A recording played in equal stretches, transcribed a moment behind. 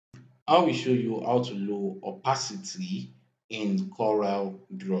I will show you how to load opacity in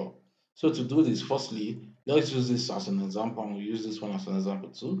CorelDraw. So to do this, firstly, let's use this as an example, and we'll use this one as an example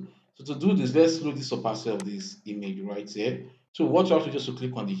too. So to do this, let's load this opacity of this image right here. So what you have to do is to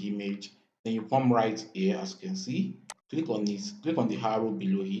click on the image, then you come right here, as you can see, click on it, click on the arrow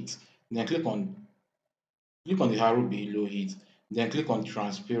below it, then click on the arrow below it, then click on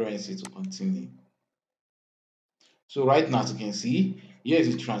transparency to continue. So right now, as you can see, here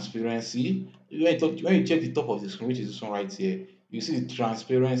is the transparency. When you check the top of the screen, which is this one right here, you see the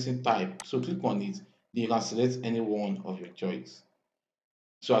transparency type. So click on it, then you can select any one of your choice.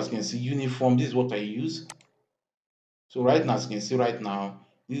 So as you can see, uniform, this is what I use. So right now, as you can see right now,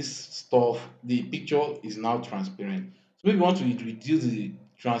 this stuff, the picture is now transparent. So maybe you want to reduce the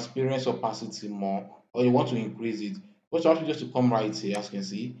transparency opacity more, or you want to increase it. What you have to do is to come right here, as you can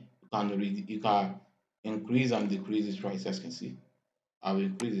see, you can increase and decrease it right here, as you can see. I will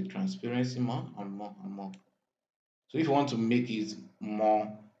increase the transparency more and more and more. So if you want to make it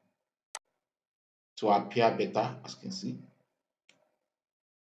more to appear better, as you can see,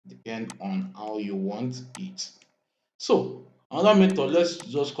 depend on how you want it. So another method, let's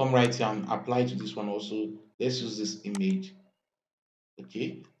just come right here and apply to this one also. Let's use this image.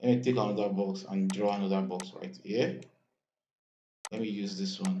 Okay, let me take another box and draw another box right here. Let me use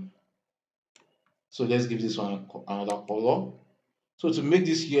this one. So let's give this one another color. So to make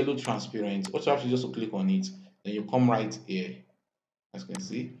this yellow transparent, what you have to do is just to click on it, then you come right here, as you can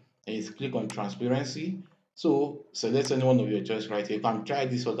see, and you click on transparency. So select any one of your choice right here. You can try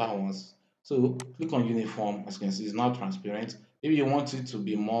these other ones. So click on uniform, as you can see, it's now transparent. If you want it to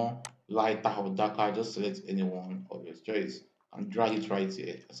be more lighter or darker, just select any one of your choice and drag it right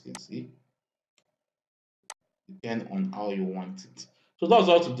here, as you can see. Depend on how you want it. So that's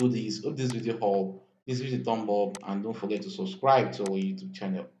how to do this. Hope this video helped. Please hit the thumb up and don't forget to subscribe to our YouTube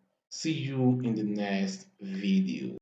channel. See you in the next video.